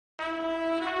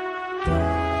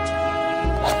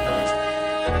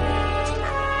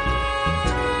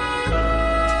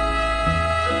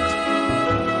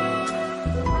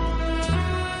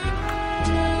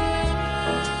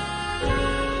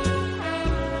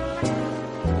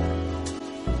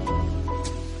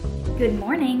Good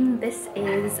morning, this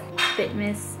is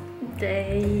Fitmas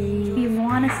day, we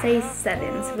want to say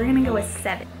 7, so we're gonna go with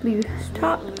 7. Blue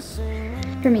top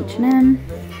from H&M,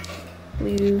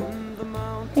 blue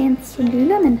pants from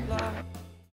SNOWMEN.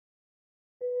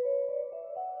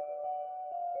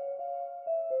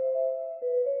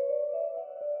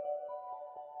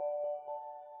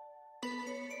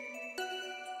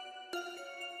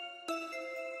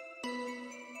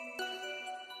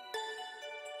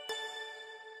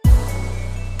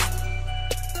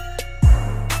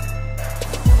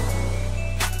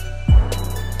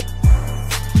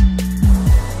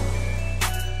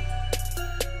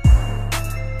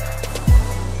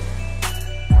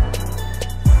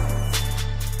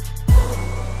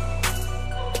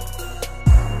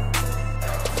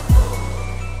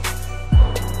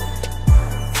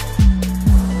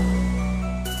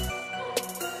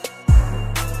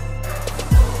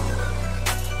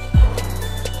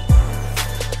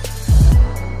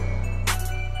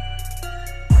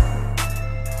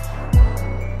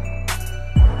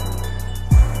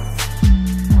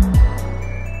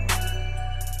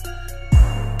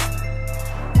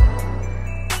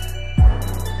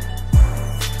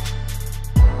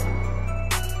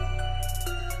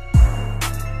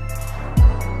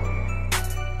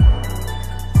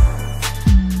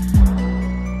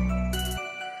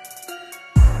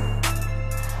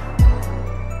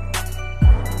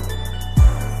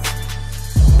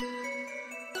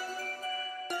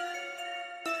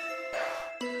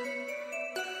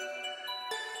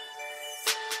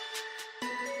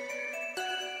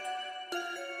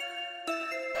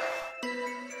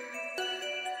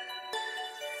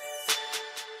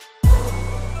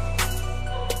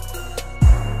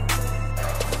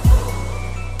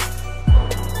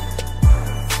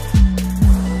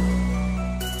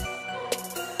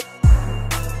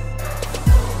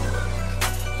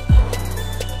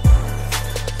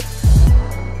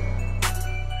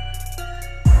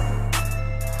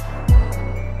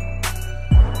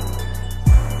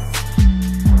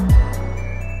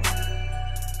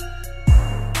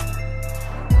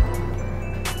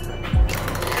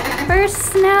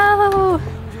 First snow!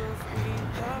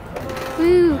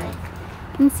 Woo! You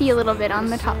can see a little bit on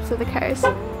the tops of the cars.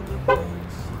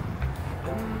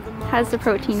 Has the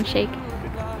protein shake.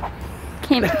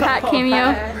 Pat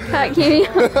cameo. Pat cameo.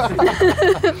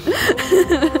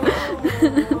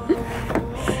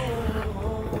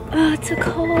 Oh, it's so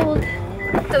cold.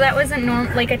 So that wasn't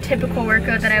like a typical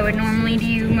workout that I would normally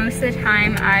do. Most of the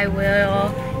time I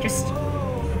will just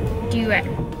do it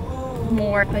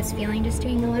more. I was feeling just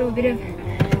doing a little bit of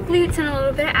glutes and a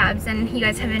little bit of abs, and you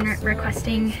guys have been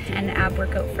requesting an ab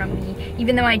workout from me.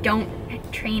 Even though I don't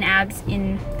train abs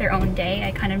in their own day,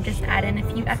 I kind of just add in a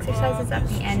few exercises at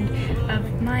the end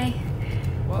of my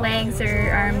legs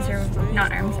or arms, or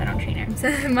not arms, I don't train arms,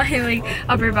 my like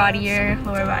upper body or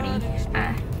lower body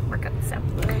workout. So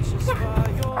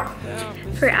yeah.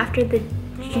 For after the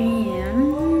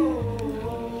gym,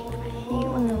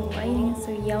 when the lighting is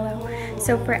so yellow.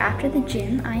 So for after the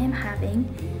gym, I am having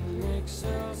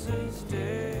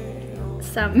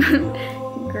some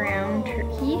ground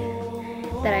turkey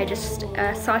that I just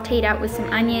sauteed out with some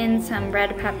onions, some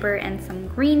red pepper, and some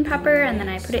green pepper, and then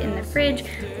I put it in the fridge,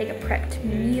 like a prepped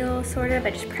meal sort of. I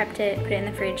just prepped it, put it in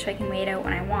the fridge so I can weigh it out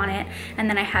when I want it, and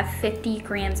then I have 50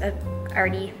 grams of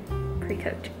already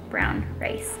pre-cooked brown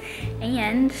rice.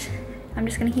 And I'm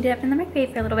just gonna heat it up in the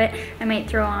microwave for a little bit. I might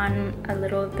throw on a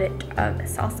little bit of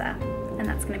salsa, and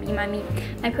that's gonna be my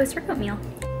post-workout meal.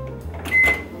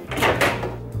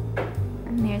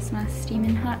 And there's my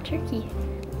steaming hot turkey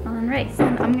on rice.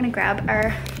 And I'm gonna grab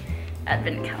our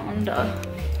advent calendar.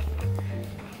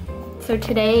 So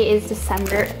today is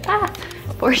December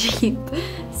 14th.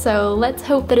 So let's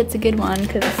hope that it's a good one,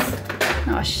 because,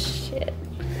 oh shit.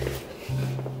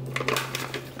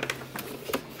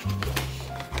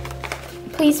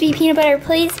 Please be peanut butter,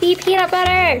 please be peanut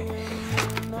butter!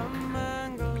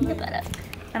 Peanut butter.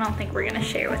 I don't think we're gonna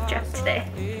share with Jeff today.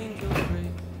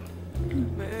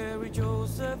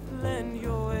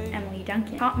 Emily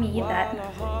Duncan taught me that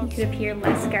you could appear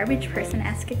less garbage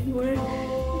person-esque if you wore a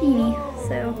beanie.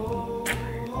 So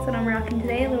that's what I'm rocking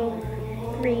today, a little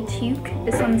gray toque.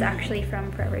 This one's actually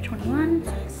from Forever 21.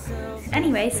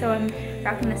 Anyway, so I'm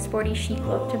rocking the sporty chic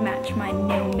look to match my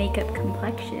no makeup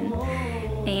complexion.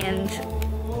 And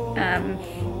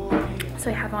so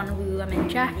I have on a Lululemon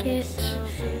jacket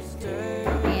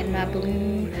and my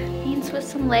blue pants with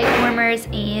some leg warmers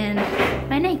and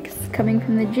my Nikes. Coming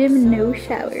from the gym, no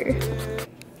shower.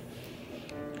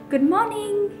 Good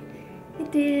morning.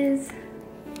 It is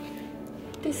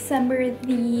December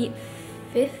the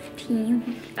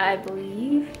 15th, I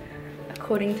believe.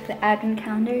 according to the advent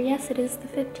calendar, yes, it is the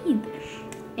 15th.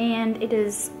 And it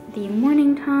is the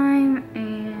morning time,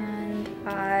 and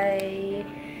I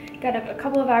got up a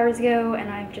couple of hours ago and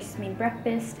I've just made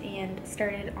breakfast and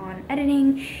started on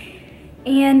editing.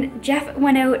 And Jeff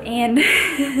went out and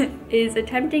is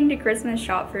attempting to Christmas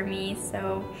shop for me,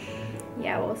 so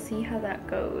yeah, we'll see how that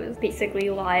goes. Basically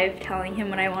live telling him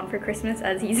what I want for Christmas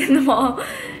as he's in the mall.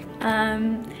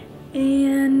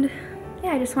 And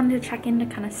yeah, I just wanted to check in to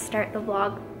kind of start the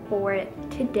vlog for it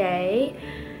today.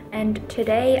 And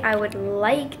today I would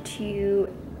like to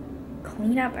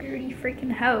clean up our dirty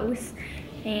freaking house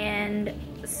and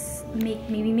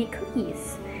maybe make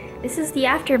cookies. This is the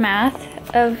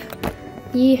aftermath of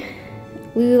the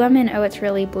Lululemon, oh, it's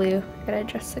really blue, gotta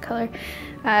adjust the color.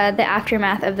 The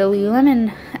aftermath of the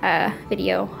Lululemon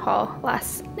video haul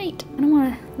last night. I don't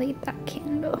wanna light that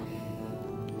candle.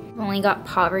 I've only got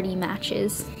poverty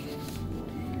matches.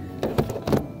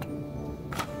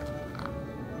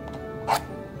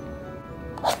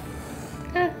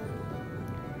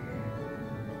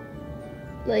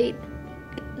 Light,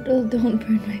 don't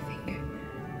burn my finger.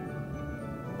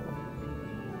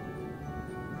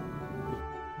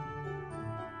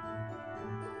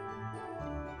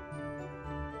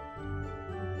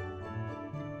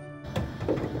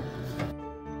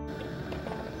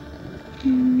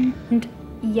 And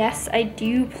yes, I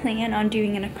do plan on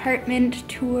doing an apartment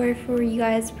tour for you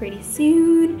guys pretty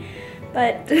soon,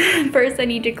 but first I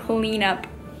need to clean up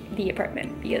the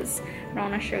apartment because I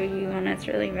don't want to show you when it's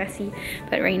really messy.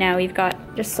 But right now we've got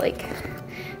just like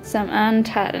some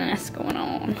untidiness going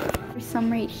on. There's some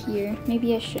right here.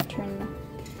 Maybe I should turn them.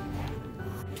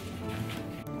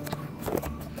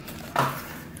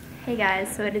 Hey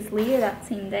guys, so it is later that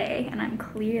same day and I'm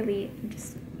clearly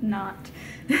just not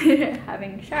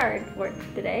having showered for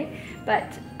today,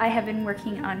 but I have been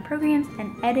working on programs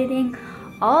and editing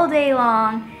all day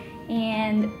long,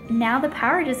 and now the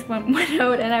power just went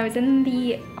out, and I was in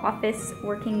the office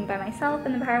working by myself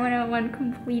and the power went out, went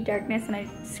complete darkness, and I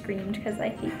screamed because I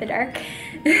hate the dark.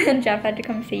 And Jeff had to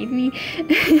come save me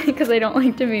because I don't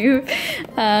like to move.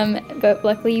 But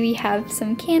luckily we have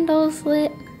some candles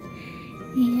lit,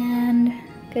 and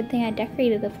good thing I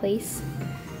decorated the place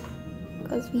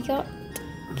because we got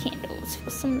candles for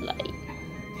some light.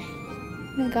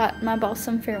 I got my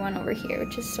balsam fir one over here,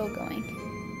 which is still going.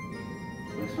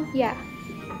 Yeah.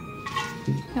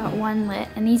 Got one lit,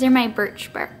 and these are my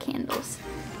birch bark candles.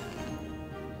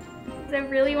 I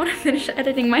really want to finish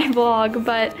editing my vlog,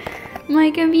 but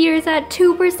my computer's at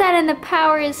 2% and the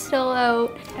power is still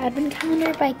out. Advent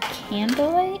calendar by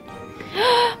candlelight?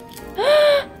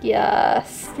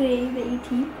 Yes. Today the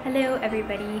 18th. Hello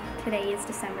everybody. Today is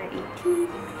December 18th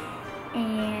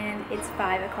and it's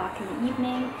 5 o'clock in the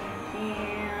evening,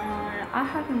 and I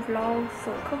haven't vlogged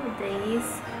for a couple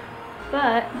days,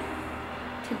 but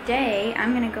today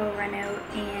I'm gonna go run out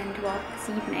and walk this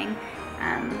evening.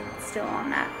 Still on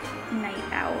that night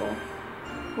owl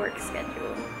work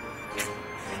schedule.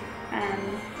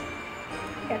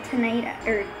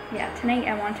 Tonight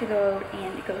I want to go out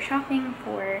and go shopping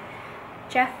for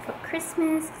Jeff for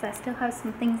Christmas because I still have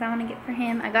some things I want to get for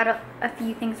him. I got a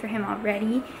few things for him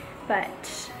already,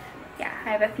 but yeah, I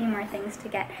have a few more things to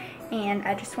get, and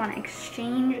I just want to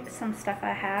exchange some stuff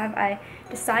I have. I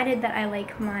decided that I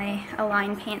like my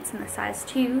Align pants in the size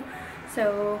 2,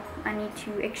 so I need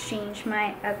to exchange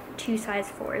my 2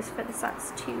 size 4s for the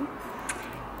size 2.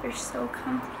 They're so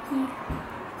comfy.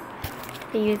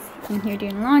 He's in here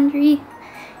doing laundry,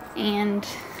 and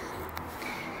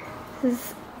this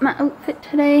is my outfit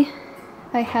today.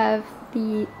 I have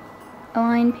the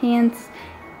Align pants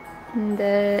in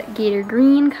the gator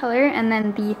green color, and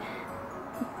then the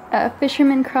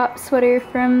fisherman crop sweater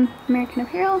from American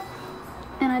Apparel.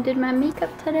 And I did my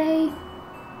makeup today.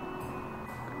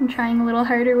 I'm trying a little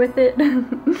harder with it.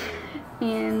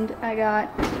 And I got,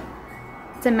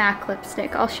 it's a MAC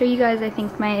lipstick. I'll show you guys, I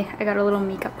think I got a little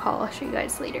makeup haul. I'll show you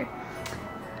guys later.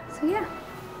 So yeah,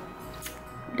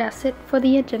 that's it for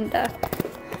the agenda.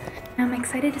 I'm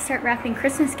excited to start wrapping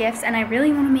Christmas gifts, and I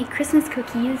really want to make Christmas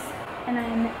cookies, and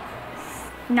I'm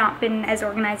not been as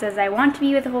organized as I want to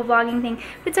be with the whole vlogging thing,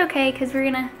 but it's okay because we're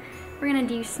gonna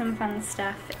do some fun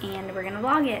stuff and we're gonna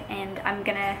vlog it. And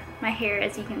my hair,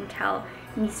 as you can tell,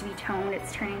 needs to be toned.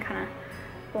 It's turning kind of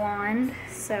blonde,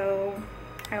 so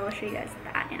I will show you guys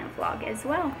that in a vlog as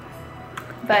well.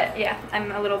 But yeah,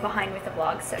 I'm a little behind with the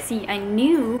vlog. So see, I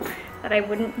knew that I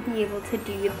wouldn't be able to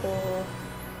do the whole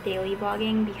daily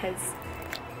vlogging because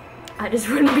I just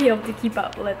wouldn't be able to keep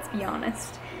up, let's be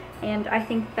honest. And I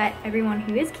think that everyone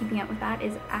who is keeping up with that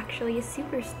is actually a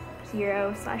super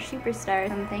hero slash superstar.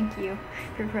 Thank you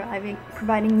for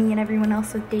providing me and everyone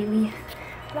else with daily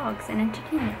vlogs and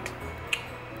entertainment.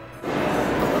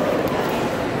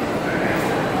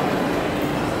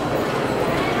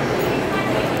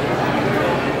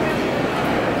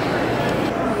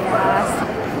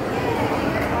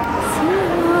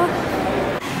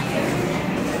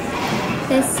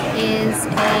 This is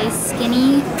a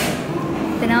skinny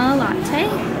vanilla latte,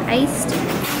 iced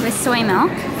with soy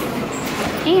milk.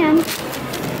 And I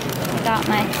got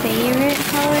my favorite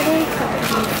holiday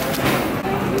cookie.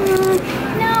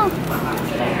 No!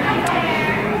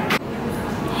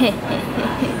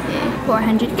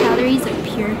 400 calories of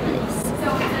pure bliss.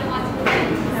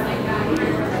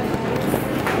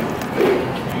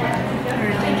 I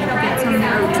really need to get some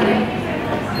protein.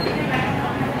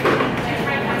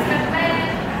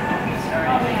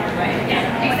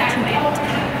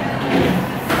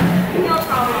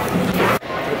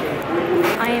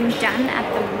 I am done at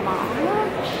the mall,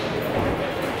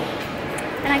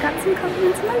 and I got some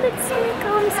compliments on my lipstick.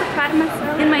 Oh, I'm so proud of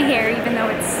myself. And my hair, even though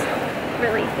it's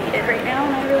really faded right now,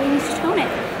 and I really need to tone it,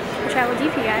 which I will do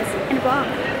for you guys in a vlog.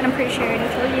 And I'm pretty sure I already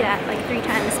told you that like 3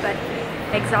 times, but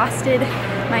I exhausted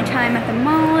my time at the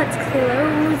mall. It's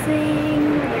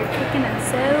closing. They're kicking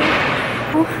us out.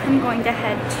 I'm going to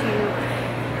head to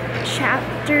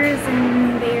Chapters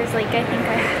and Bears Lake. I think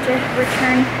I have to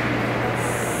return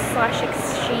slash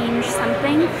exchange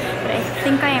something, but I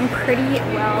think I am pretty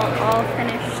well all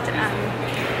finished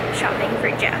shopping for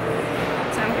Jeff,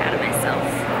 so I'm proud of myself.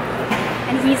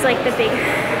 And he's like the big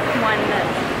one that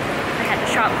I had to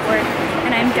shop for,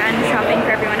 and I'm done shopping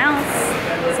for everyone else.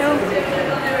 So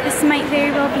this might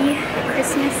very well be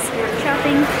Christmas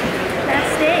shopping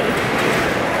last day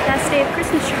of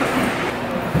Christmas shopping.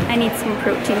 I need some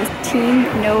protein. Team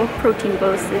no protein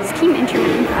boasts. Team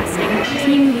intermittent fasting.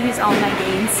 Team lose all my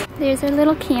gains. There's our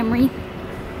little Camry.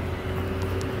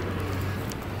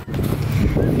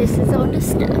 This is all the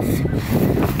stuff.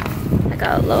 I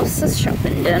got lots of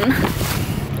shopping done.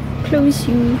 Close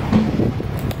you.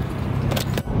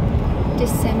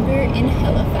 December in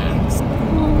Halifax.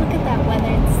 Oh, look at that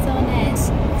weather. It's so nice.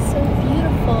 So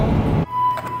beautiful.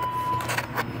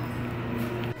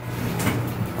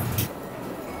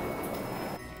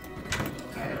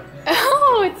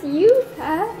 It's you,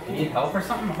 Pat. You need help or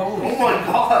something? Holy oh my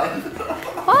god!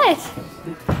 What?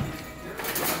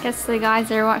 Guess the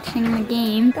guys are watching the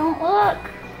game. Don't look.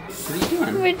 What are you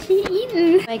doing? What you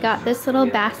eating? I got this little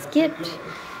basket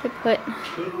to put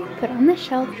on the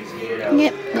shelf.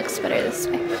 Yep, looks better this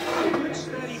way.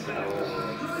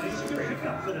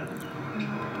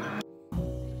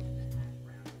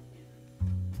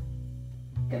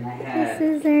 Then I had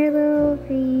This is our little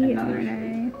feet.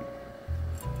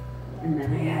 And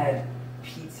then I had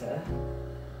pizza.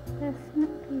 That's not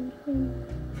beautiful.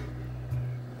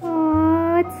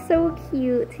 Aww, it's so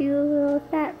cute. 2 little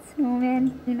fat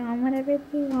snowmen doing on whatever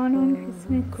they want on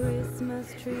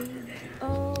Christmas.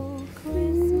 Oh,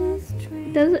 Christmas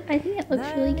tree. I think it looks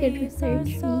really good with their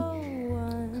tree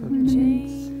ornaments.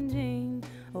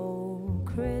 Oh,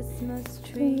 Christmas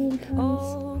tree.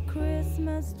 Oh,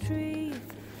 Christmas tree.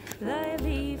 Thy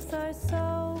leaves are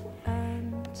so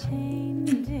unchanging.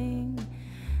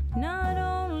 Not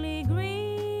only green.